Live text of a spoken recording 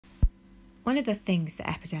one of the things that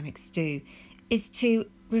epidemics do is to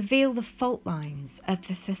reveal the fault lines of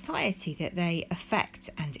the society that they affect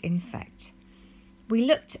and infect. We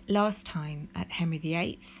looked last time at Henry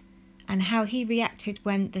VIII and how he reacted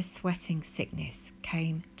when the sweating sickness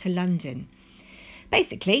came to London.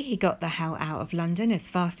 Basically, he got the hell out of London as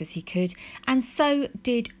fast as he could, and so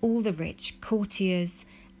did all the rich courtiers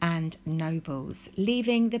and nobles,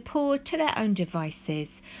 leaving the poor to their own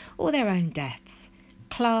devices or their own deaths.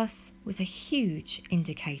 Class was a huge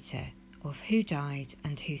indicator of who died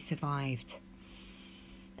and who survived.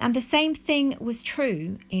 And the same thing was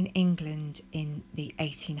true in England in the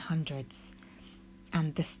 1800s.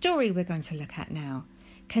 And the story we're going to look at now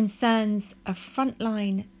concerns a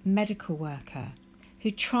frontline medical worker who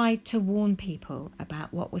tried to warn people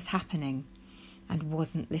about what was happening and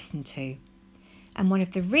wasn't listened to. And one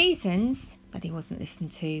of the reasons that he wasn't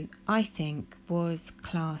listened to, I think, was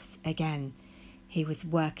class again. He was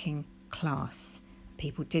working class.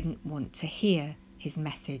 People didn't want to hear his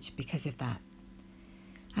message because of that.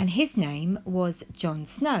 And his name was John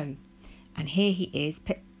Snow. And here he is.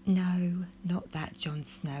 No, not that John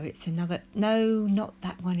Snow. It's another. No, not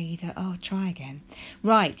that one either. Oh, try again.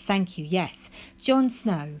 Right, thank you. Yes. John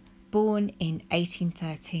Snow, born in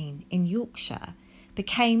 1813 in Yorkshire,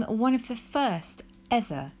 became one of the first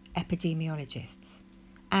ever epidemiologists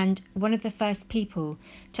and one of the first people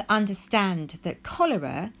to understand that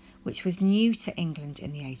cholera, which was new to England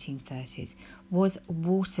in the 1830s, was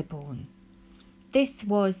waterborne. This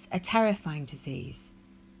was a terrifying disease.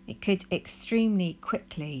 It could extremely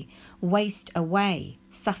quickly waste away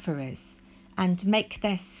sufferers and make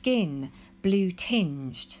their skin blue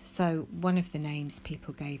tinged. So one of the names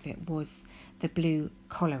people gave it was the Blue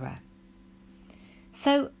Cholera.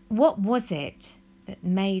 So what was it that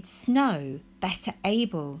made Snow better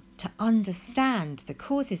able to understand the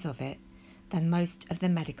causes of it than most of the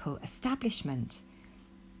medical establishment?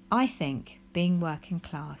 I think being working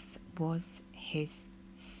class was his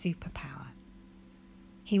superpower.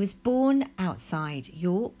 He was born outside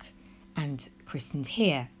York and christened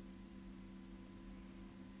here.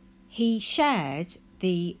 He shared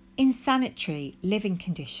the insanitary living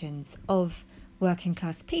conditions of working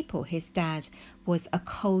class people. His dad was a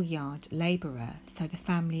coal yard labourer, so the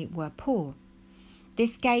family were poor.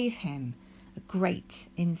 This gave him a great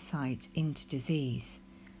insight into disease.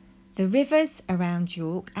 The rivers around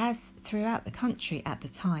York, as throughout the country at the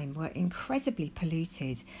time, were incredibly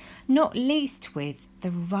polluted, not least with the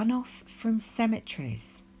runoff from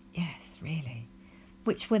cemeteries. Yes, really.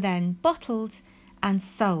 Which were then bottled and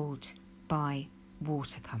sold by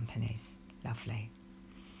water companies. Lovely.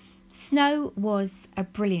 Snow was a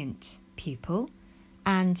brilliant pupil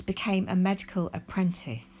and became a medical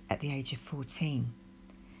apprentice at the age of 14.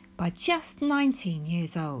 By just 19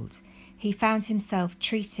 years old, he found himself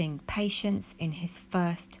treating patients in his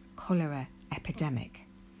first cholera epidemic.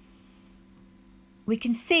 We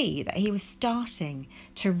can see that he was starting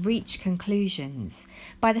to reach conclusions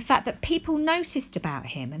by the fact that people noticed about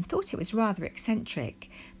him and thought it was rather eccentric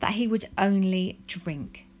that he would only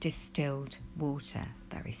drink distilled water.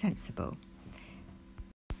 Very sensible.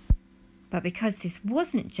 But because this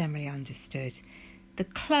wasn't generally understood, the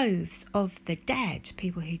clothes of the dead,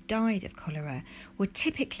 people who died of cholera, were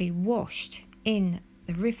typically washed in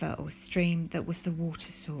the river or stream that was the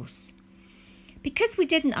water source. Because we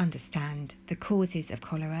didn't understand the causes of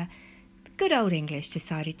cholera, good old English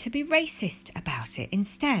decided to be racist about it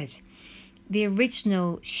instead. The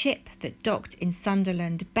original ship that docked in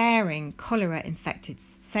Sunderland bearing cholera-infected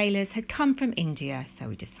sailors had come from India, so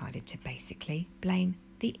we decided to basically blame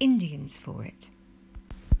the Indians for it.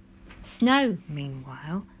 Snow,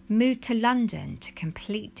 meanwhile, moved to London to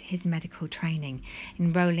complete his medical training,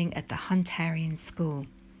 enrolling at the Hunterian School.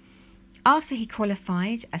 After he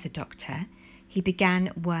qualified as a doctor, he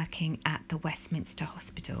began working at the Westminster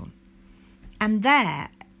Hospital. And there,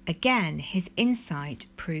 again, his insight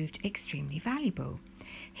proved extremely valuable.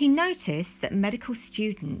 He noticed that medical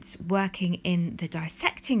students working in the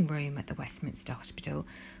dissecting room at the Westminster Hospital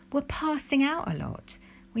were passing out a lot.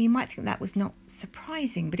 Well, you might think that was not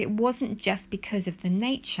surprising, but it wasn't just because of the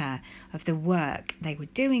nature of the work they were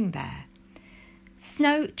doing there.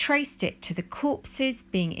 Snow traced it to the corpses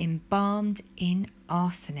being embalmed in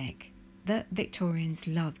arsenic. The Victorians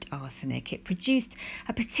loved arsenic. It produced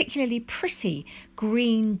a particularly pretty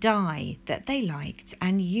green dye that they liked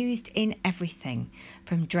and used in everything,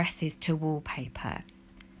 from dresses to wallpaper.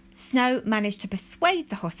 Snow managed to persuade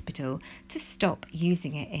the hospital to stop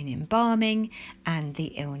using it in embalming, and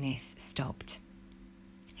the illness stopped.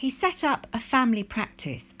 He set up a family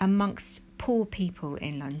practice amongst poor people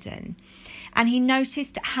in London, and he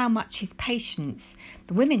noticed how much his patients,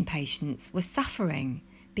 the women patients, were suffering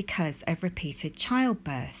because of repeated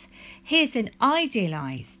childbirth. Here's an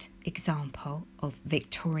idealised example of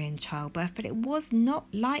Victorian childbirth, but it was not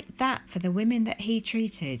like that for the women that he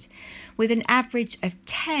treated. With an average of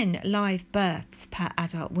 10 live births per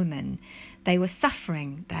adult woman, they were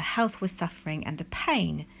suffering, their health was suffering, and the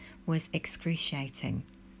pain was excruciating.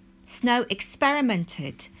 Snow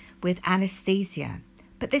experimented with anaesthesia,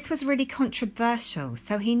 but this was really controversial,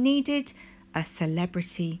 so he needed a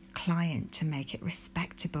celebrity client to make it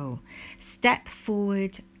respectable. Step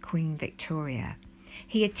forward, Queen Victoria.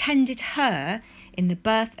 He attended her in the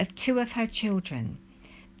birth of 2 of her children.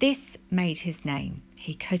 This made his name.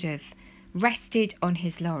 He could have rested on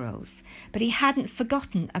his laurels, but he hadn't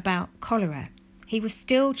forgotten about cholera. He was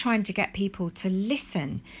still trying to get people to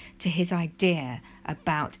listen to his idea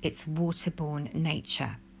about its waterborne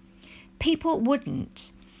nature. People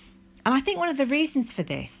wouldn't. And I think one of the reasons for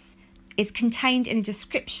this is contained in a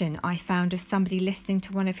description I found of somebody listening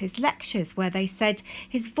to one of his lectures, where they said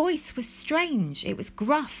his voice was strange, it was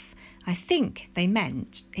gruff. I think they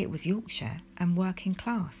meant it was Yorkshire and working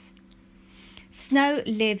class. Snow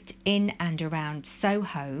lived in and around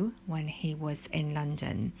Soho when he was in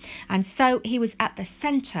London, and so he was at the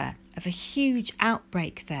centre of a huge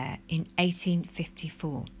outbreak there in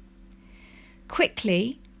 1854.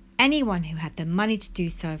 Quickly, anyone who had the money to do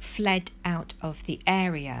so fled out of the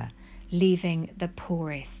area, leaving the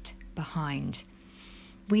poorest behind.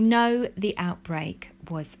 We know the outbreak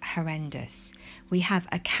was horrendous. We have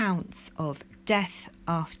accounts of death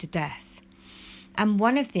after death. And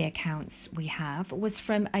one of the accounts we have was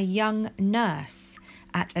from a young nurse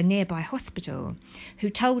at a nearby hospital who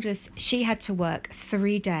told us she had to work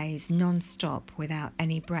 3 days non-stop without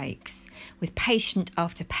any breaks, with patient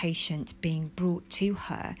after patient being brought to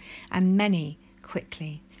her, and many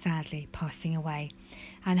quickly, sadly, passing away.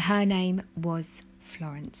 And her name was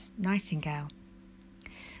Florence Nightingale.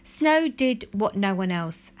 Snow did what no one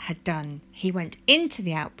else had done. He went into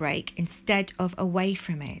the outbreak instead of away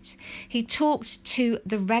from it. He talked to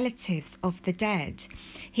the relatives of the dead.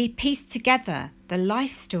 He pieced together the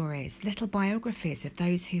life stories, little biographies of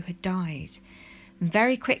those who had died. And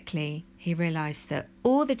very quickly, he realised that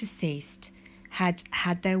all the deceased had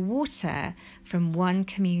had their water from one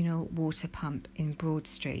communal water pump in Broad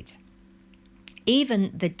Street.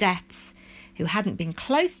 Even the deaths who hadn't been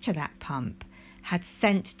close to that pump had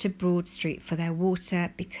sent to Broad Street for their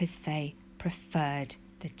water because they preferred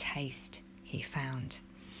the taste, he found.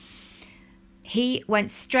 He went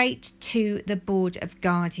straight to the Board of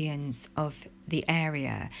Guardians of the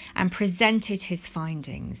area and presented his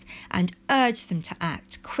findings and urged them to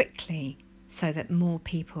act quickly so that more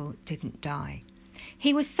people didn't die.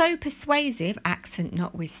 He was so persuasive, accent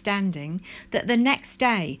notwithstanding, that the next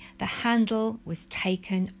day the handle was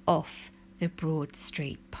taken off the Broad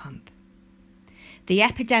Street pump. The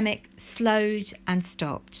epidemic slowed and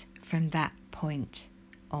stopped from that point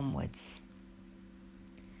onwards.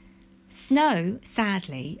 Snow,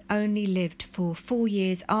 sadly, only lived for 4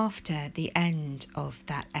 years after the end of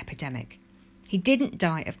that epidemic. He didn't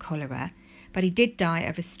die of cholera, but he did die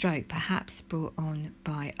of a stroke, perhaps brought on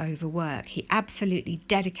by overwork. He absolutely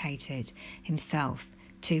dedicated himself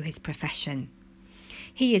to his profession.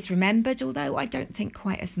 He is remembered, although I don't think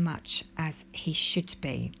quite as much as he should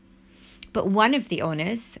be. But one of the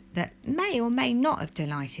honours that may or may not have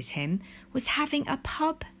delighted him was having a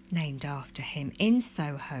pub named after him in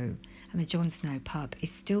Soho. And the John Snow pub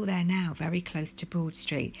is still there now, very close to Broad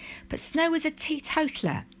Street. But Snow was a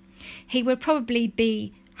teetotaler. He would probably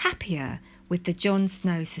be happier with the John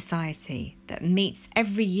Snow Society that meets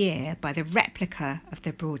every year by the replica of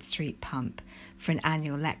the Broad Street pump for an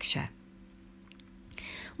annual lecture.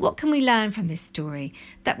 What can we learn from this story?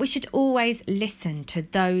 That we should always listen to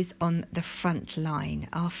those on the front line,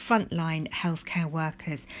 our frontline healthcare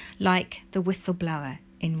workers, like the whistleblower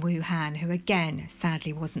in Wuhan, who again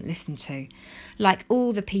sadly wasn't listened to, like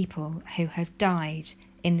all the people who have died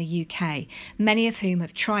in the UK, many of whom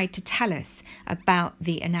have tried to tell us about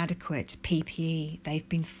the inadequate PPE they've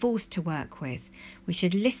been forced to work with. We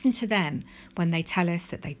should listen to them when they tell us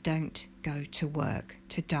that they don't go to work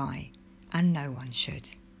to die, and no one should.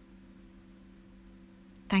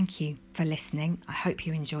 Thank you for listening. I hope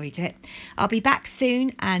you enjoyed it. I'll be back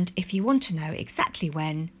soon, and if you want to know exactly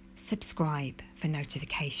when, subscribe for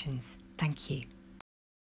notifications. Thank you.